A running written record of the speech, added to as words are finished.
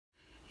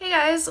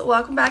guys,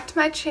 welcome back to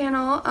my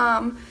channel.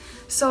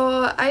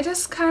 So I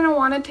just kind of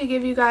wanted to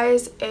give you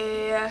guys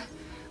a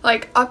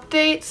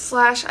update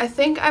slash I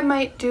think I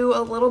might do a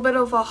little bit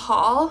of a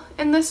haul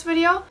in this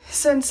video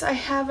since I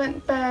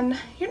haven't been.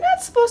 You're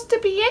not supposed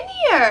to be in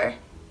here.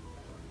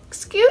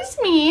 Excuse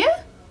me.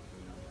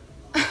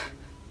 But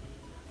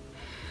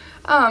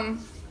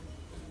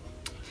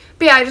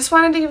yeah, I just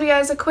wanted to give you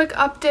guys a quick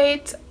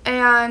update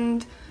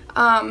and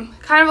kind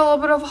of a little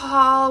bit of a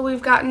haul.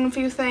 We've gotten a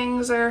few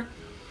things, or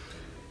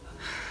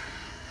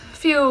a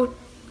few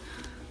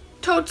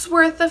totes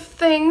worth of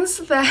things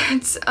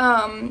that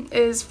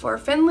is for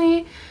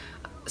Finley.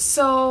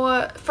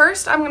 So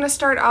first I'm going to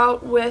start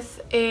out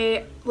with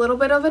a little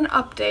bit of an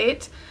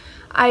update.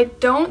 I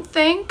don't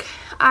think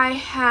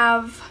I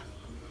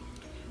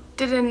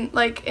did an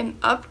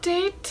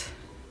update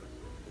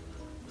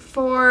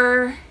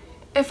for,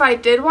 if I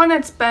did one,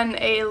 it's been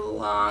a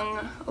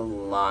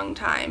long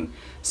time.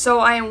 So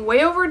I am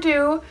way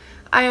overdue.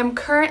 I am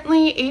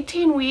currently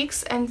 18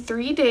 weeks and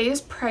 3 days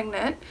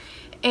pregnant,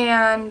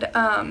 and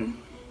I'm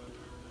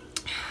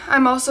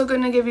also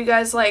going to give you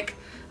guys like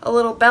a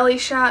little belly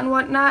shot and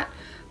whatnot.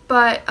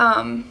 But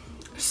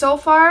so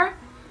far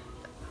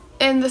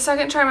in the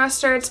second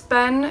trimester, it's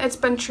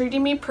been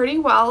treating me pretty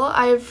well.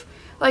 I've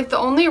the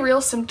only real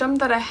symptom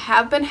that I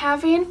have been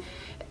having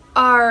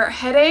are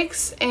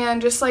headaches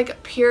and just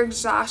like pure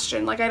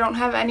exhaustion. Like I don't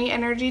have any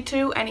energy to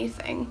do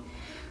anything.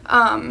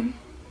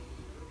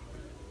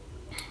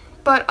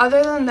 But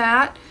other than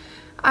that,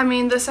 I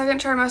mean, the second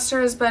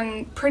trimester has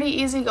been pretty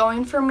easy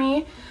going for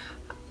me.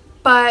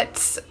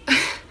 But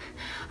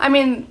I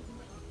mean,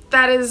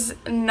 that is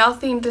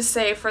nothing to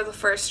say for the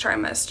first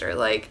trimester.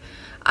 Like,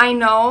 I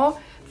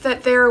know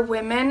that there are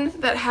women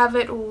that have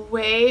it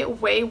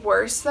way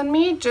worse than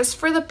me, just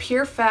for the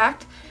pure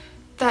fact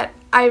that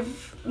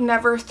I've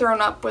never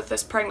thrown up with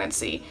this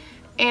pregnancy.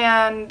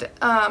 And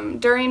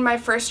during my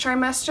first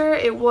trimester,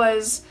 it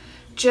was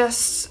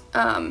just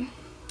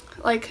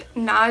like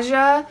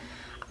nausea,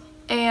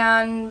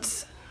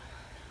 and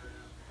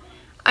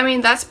I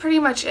mean, that's pretty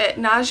much it.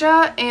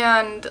 Nausea,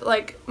 and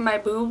like my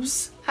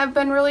boobs have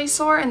been really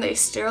sore, and they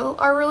still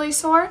are really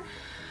sore.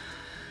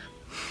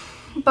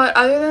 But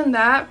other than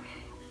that,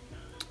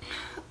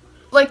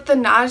 like the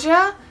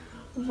nausea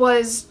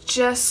was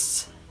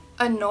just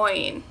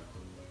annoying.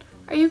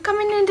 Are you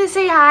coming in to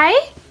say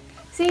hi?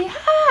 Say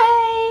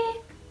hi.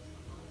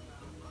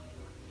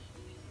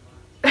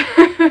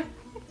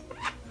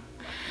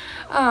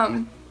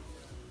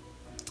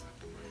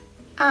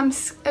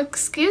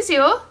 Excuse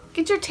you.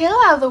 Get your tail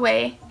out of the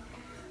way.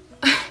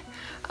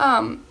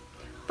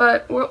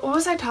 But what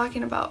was I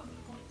talking about?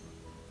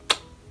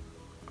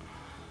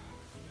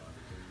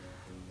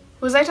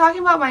 Was I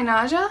talking about my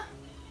nausea?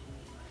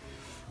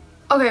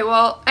 Okay,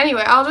 well,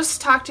 anyway, I'll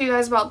just talk to you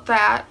guys about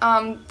that.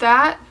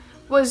 That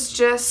was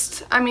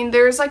just, I mean,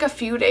 there's like a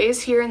few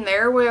days here and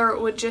there where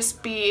it would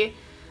just be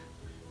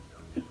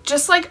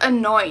just like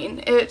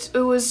annoying. It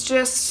was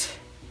just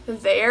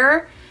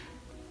there.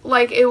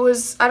 Like it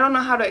was, I don't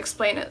know how to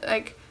explain it.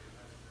 Like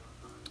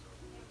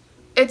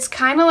it's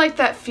kind of like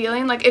that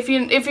feeling, like if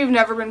you've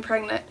never been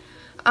pregnant,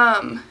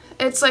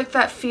 it's like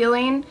that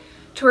feeling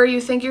to where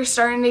you think you're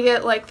starting to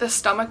get like the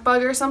stomach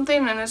bug or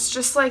something, and it's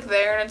just like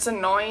there, and it's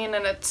annoying,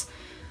 and it's,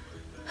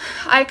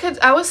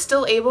 I was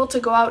still able to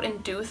go out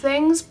and do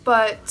things,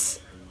 but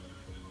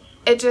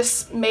it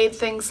just made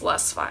things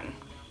less fun.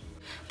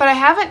 But I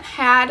haven't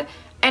had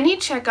any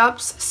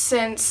checkups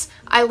since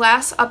I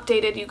last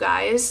updated you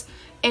guys,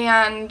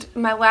 and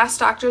my last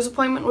doctor's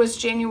appointment was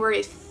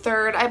January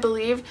 3rd, I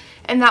believe,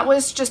 and that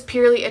was just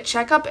purely a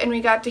checkup, and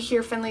we got to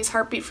hear Finley's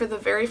heartbeat for the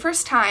very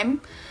first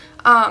time.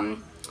 My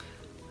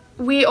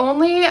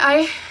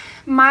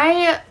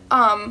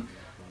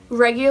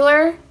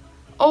regular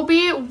OB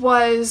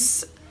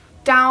was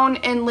down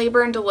in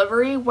labor and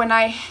delivery when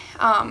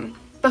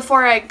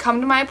before I come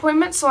to my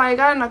appointment, so I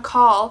got in a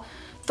call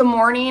the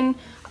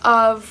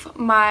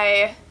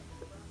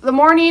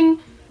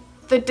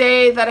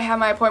day that I had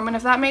my appointment,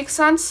 if that makes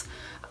sense.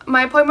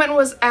 My appointment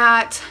was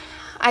at,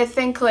 I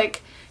think,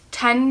 like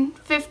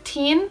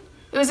 10:15.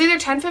 It was either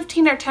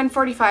 10:15 or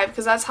 10:45,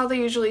 because that's how they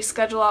usually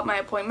schedule out my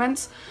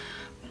appointments.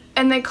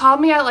 And they called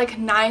me at like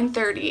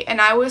 9:30,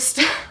 and I was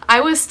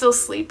still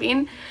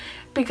sleeping,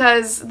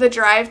 because the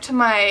drive to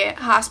my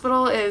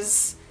hospital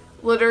is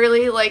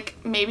literally like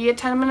maybe a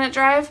 10-minute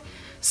drive.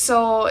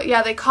 So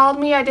yeah, they called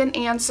me. I didn't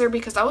answer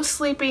because I was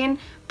sleeping,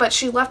 but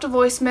she left a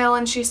voicemail,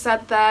 and she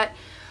said that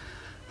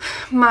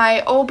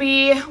my OB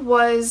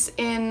was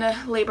in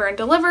labor and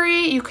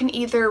delivery. You can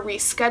either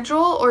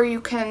reschedule, or you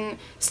can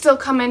still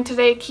come in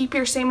today, keep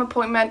your same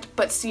appointment,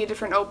 but see a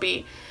different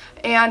OB.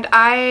 And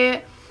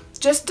I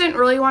just didn't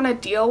really want to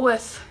deal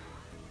with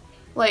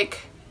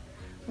like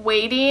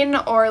waiting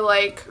or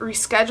like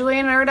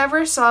rescheduling or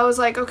whatever, so I was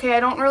like, okay, I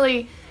don't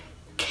really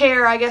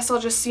care, I guess I'll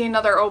just see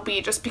another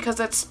OB, just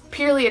because it's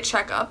purely a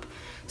checkup.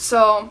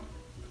 So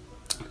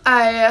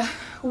I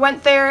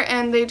went there,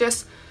 and they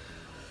just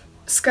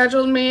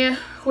scheduled me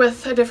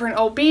with a different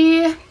OB,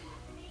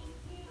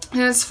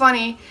 and it's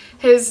funny,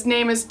 his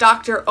name is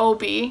Dr.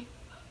 Obi,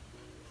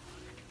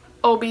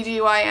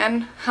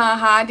 OBGYN.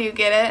 Haha, do you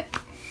get it?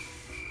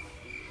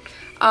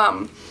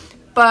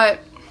 But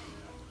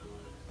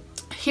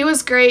he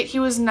was great, he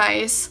was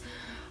nice,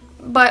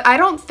 but I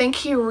don't think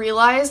he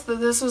realized that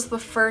this was the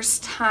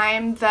first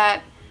time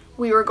that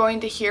we were going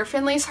to hear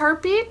Finley's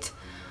heartbeat.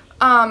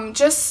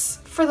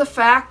 Just for the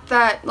fact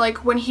that,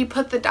 like, when he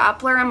put the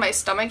Doppler on my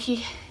stomach,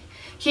 he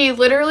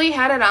literally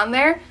had it on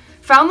there,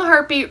 found the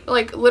heartbeat,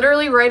 like,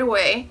 literally right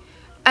away,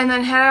 and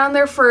then had it on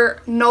there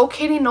for, no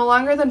kidding, no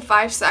longer than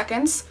 5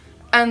 seconds,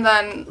 and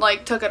then,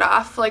 like, took it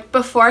off, like,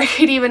 before I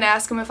could even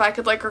ask him if I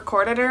could, like,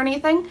 record it or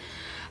anything.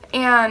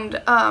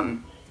 And,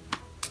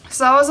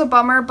 so that was a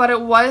bummer, but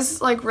it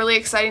was, like, really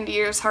exciting to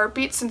hear his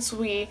heartbeat since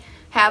we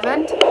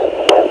haven't.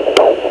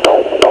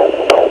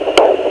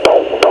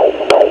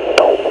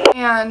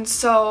 And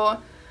so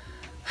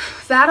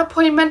that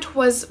appointment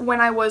was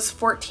when I was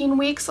 14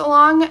 weeks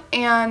along,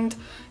 and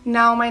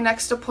now my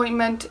next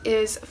appointment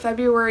is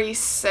February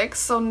 6th,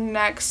 so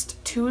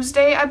next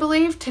Tuesday, I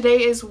believe.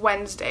 Today is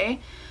Wednesday.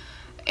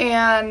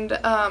 And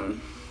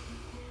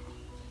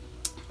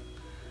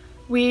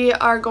we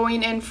are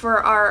going in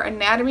for our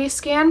anatomy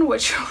scan,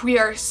 which we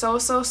are so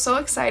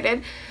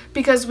excited,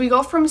 because we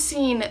go from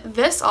seeing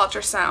this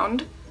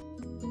ultrasound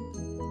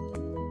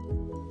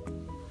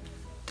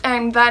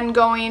and then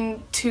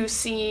going to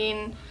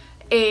seeing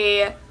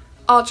a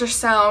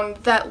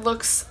ultrasound that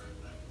looks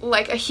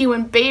like a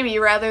human baby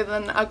rather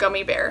than a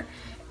gummy bear.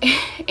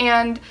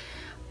 And,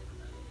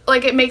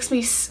 like, it makes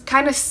me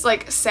kind of,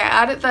 like,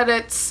 sad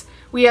that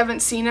we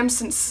haven't seen him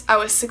since I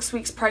was 6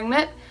 weeks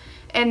pregnant,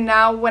 and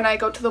now when I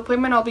go to the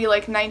appointment I'll be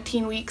like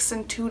 19 weeks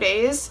and 2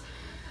 days.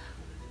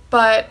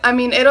 But I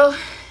mean, it'll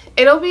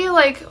be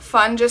like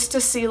fun just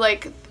to see,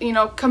 like, you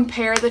know,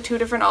 compare the two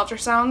different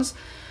ultrasounds.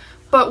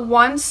 But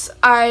once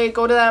I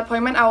go to that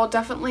appointment, I will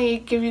definitely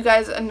give you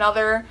guys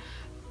another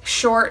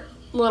short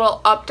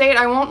little update.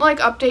 I won't, like,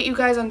 update you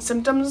guys on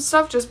symptoms and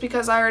stuff just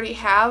because I already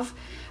have.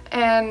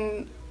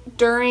 And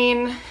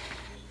during,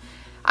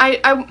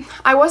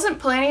 I wasn't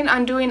planning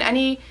on doing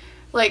any,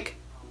 like,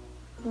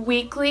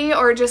 weekly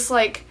or just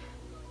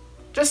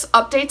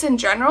updates in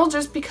general,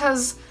 just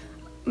because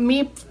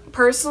me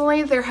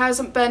personally, there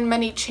hasn't been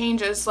many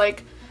changes,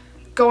 like,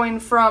 going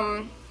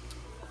from,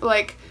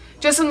 like,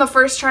 just in the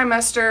first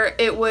trimester,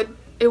 it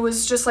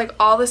was just, like,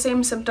 all the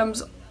same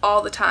symptoms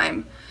all the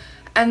time.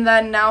 And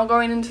then now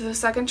going into the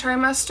second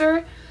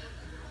trimester,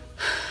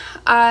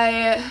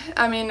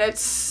 I mean,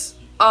 it's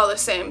all the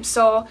same.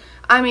 So,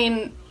 I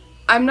mean,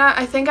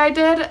 I think I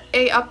did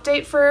a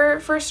update for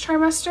first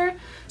trimester.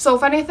 So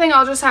if anything,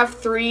 I'll just have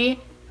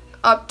 3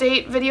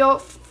 update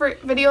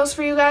videos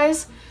for you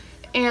guys.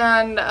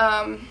 And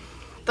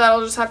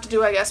that'll just have to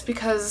do, I guess,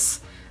 because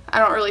I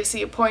don't really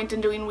see a point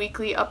in doing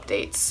weekly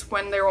updates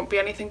when there won't be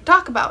anything to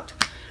talk about.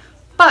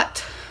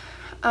 But,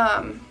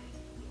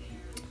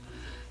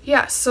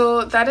 yeah,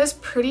 so that is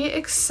pretty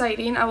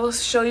exciting. I will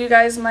show you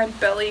guys my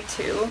belly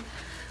too.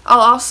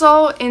 I'll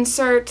also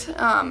insert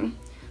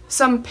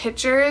some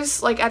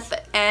pictures, like, at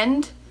the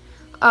end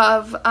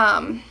of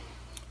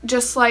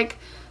just, like,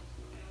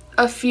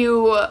 a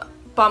few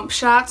bump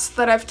shots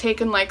that I've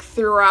taken, like,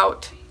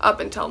 throughout up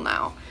until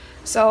now.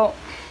 So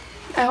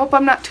I hope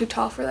I'm not too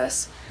tall for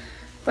this.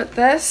 But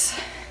this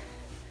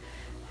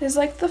is,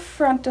 like, the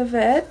front of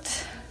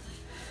it.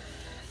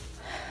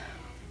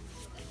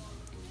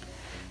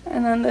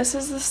 And then this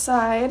is the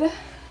side.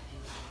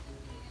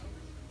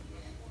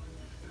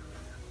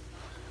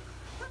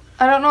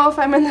 I don't know if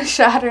I'm in the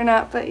shot or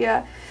not, but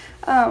yeah.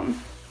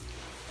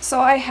 So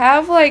I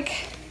have,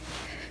 like,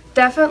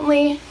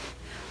 definitely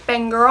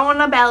been growing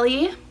a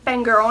belly,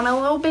 been growing a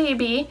little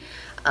baby.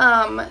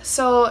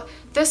 So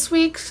this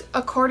week,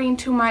 according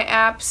to my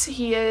apps,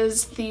 he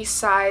is the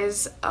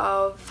size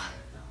of,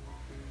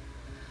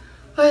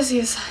 what is he?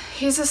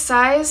 He's the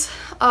size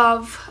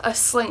of a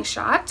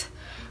slingshot,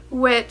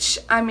 which,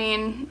 I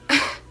mean,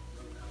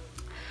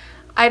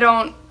 I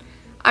don't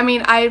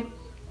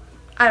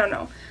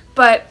know,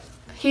 but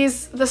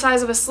he's the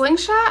size of a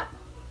slingshot,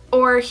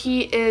 or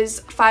he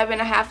is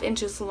 5.5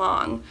 inches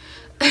long.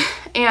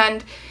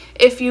 And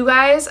if you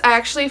guys, I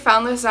actually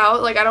found this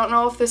out, like, I don't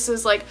know if this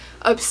is, like,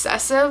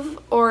 obsessive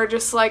or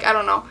just, like, I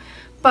don't know,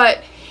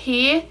 but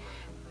he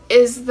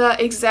is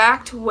the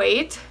exact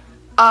weight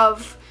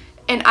of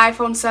an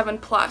iPhone 7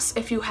 Plus,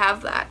 if you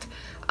have that.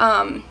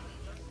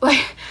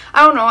 Like,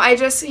 I don't know,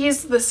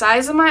 he's the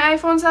size of my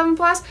iPhone 7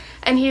 Plus,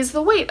 and he's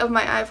the weight of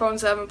my iPhone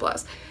 7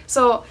 Plus.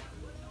 So,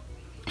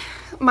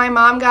 my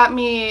mom got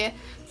me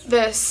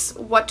this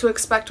What to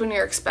Expect When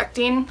You're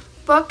Expecting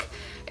book,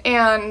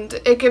 and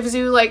it gives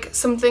you, like,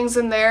 some things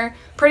in there,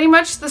 pretty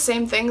much the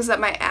same things that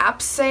my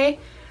apps say,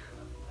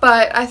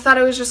 but I thought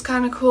it was just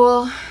kind of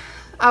cool.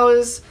 I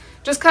was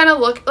just kind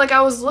of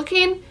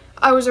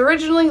I was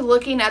originally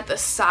looking at the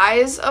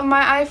size of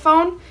my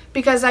iPhone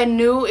because I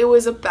knew it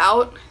was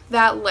about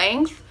that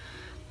length,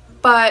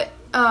 but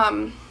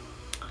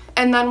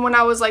and then when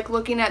I was, like,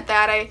 looking at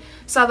that, I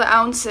saw the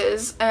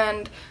ounces,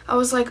 and I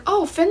was like,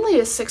 oh, Finley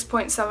is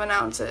 6.7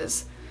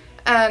 ounces,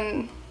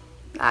 and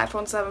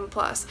iPhone 7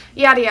 Plus,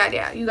 yada yada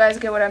yada, you guys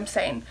get what I'm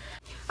saying.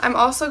 I'm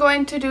also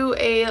going to do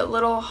a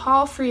little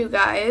haul for you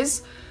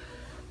guys.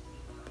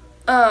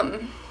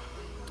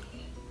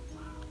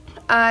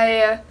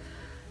 I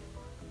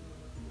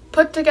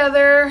put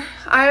together,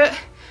 I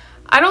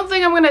don't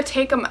think I'm going to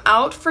take them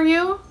out for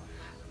you,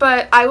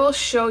 but I will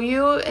show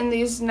you in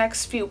these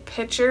next few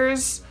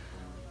pictures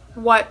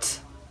what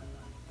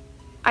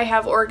I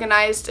have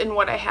organized and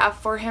what I have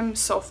for him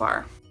so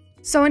far.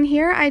 So in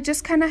here, I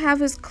just kind of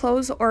have his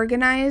clothes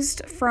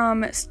organized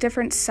from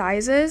different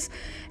sizes.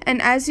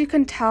 And as you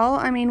can tell,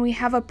 I mean, we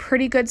have a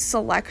pretty good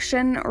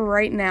selection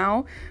right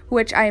now,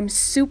 which I'm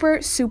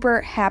super,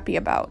 super happy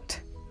about.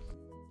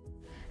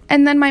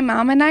 And then my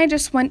mom and I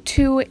just went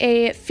to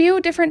a few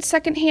different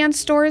secondhand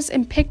stores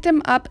and picked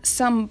him up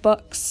some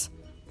books.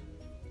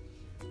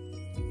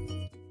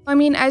 I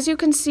mean, as you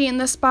can see in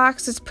this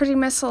box, it's pretty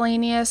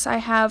miscellaneous. I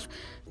have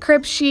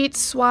crib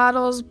sheets,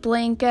 swaddles,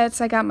 blankets,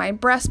 I got my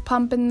breast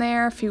pump in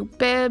there, a few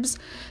bibs,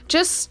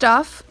 just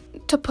stuff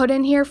to put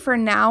in here for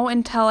now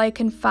until I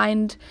can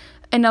find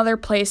another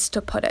place to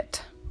put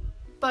it.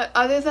 But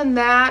other than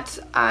that,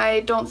 I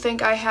don't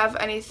think I have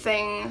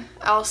anything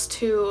else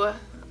to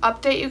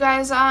update you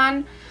guys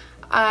on.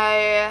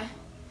 I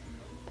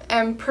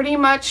am pretty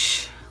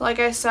much, like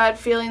I said,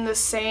 feeling the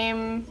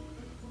same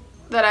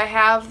that I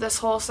have this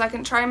whole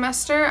second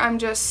trimester. I'm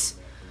just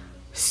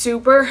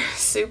super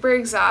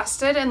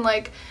exhausted, and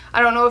like,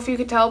 I don't know if you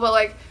could tell, but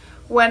like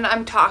when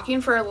I'm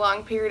talking for a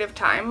long period of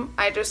time,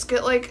 I just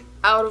get like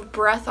out of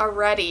breath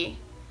already,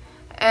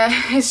 and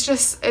it's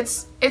just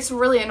it's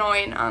really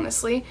annoying,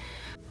 honestly.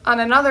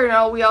 On another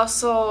note, we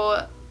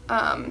also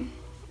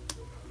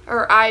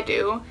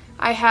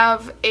I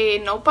have a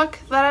notebook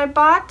that I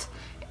bought,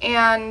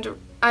 and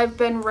I've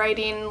been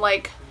writing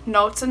like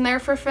notes in there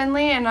for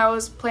Finley, and I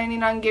was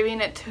planning on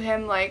giving it to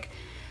him like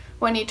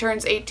when he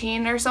turns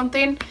 18 or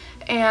something.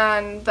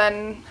 And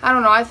then, I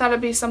don't know, I thought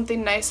it'd be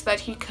something nice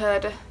that he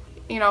could,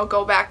 you know,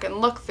 go back and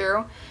look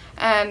through.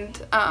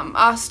 And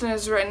Austin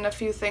has written a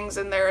few things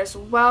in there as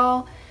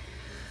well.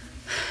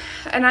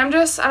 And I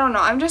don't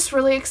know, I'm just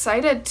really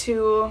excited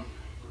to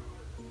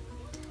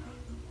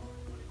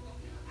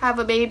have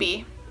a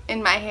baby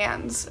in my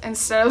hands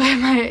instead of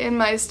in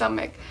my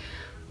stomach.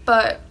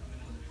 But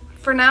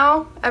for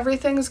now,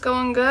 everything's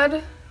going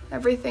good.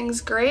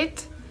 Everything's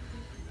great.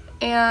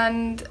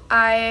 And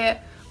I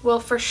will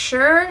for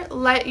sure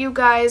let you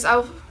guys,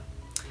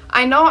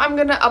 I know I'm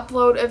gonna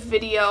upload a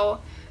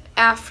video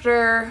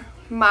after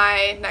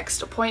my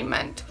next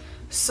appointment.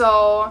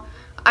 So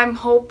I'm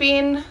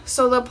hoping,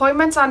 so the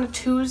appointment's on a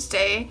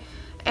Tuesday,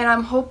 and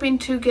I'm hoping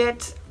to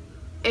get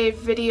a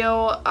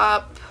video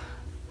up.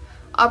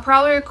 I'll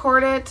probably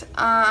record it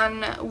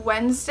on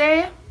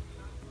Wednesday.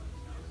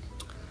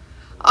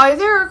 I'll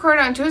either record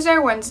it on Tuesday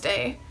or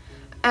Wednesday,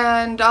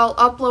 and I'll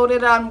upload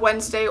it on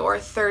Wednesday or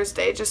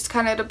Thursday. Just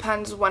kind of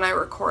depends when I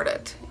record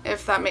it,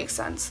 if that makes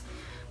sense.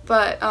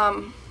 But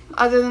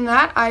other than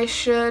that, I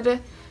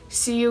should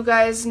see you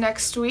guys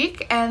next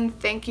week, and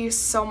thank you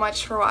so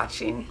much for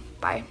watching.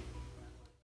 Bye.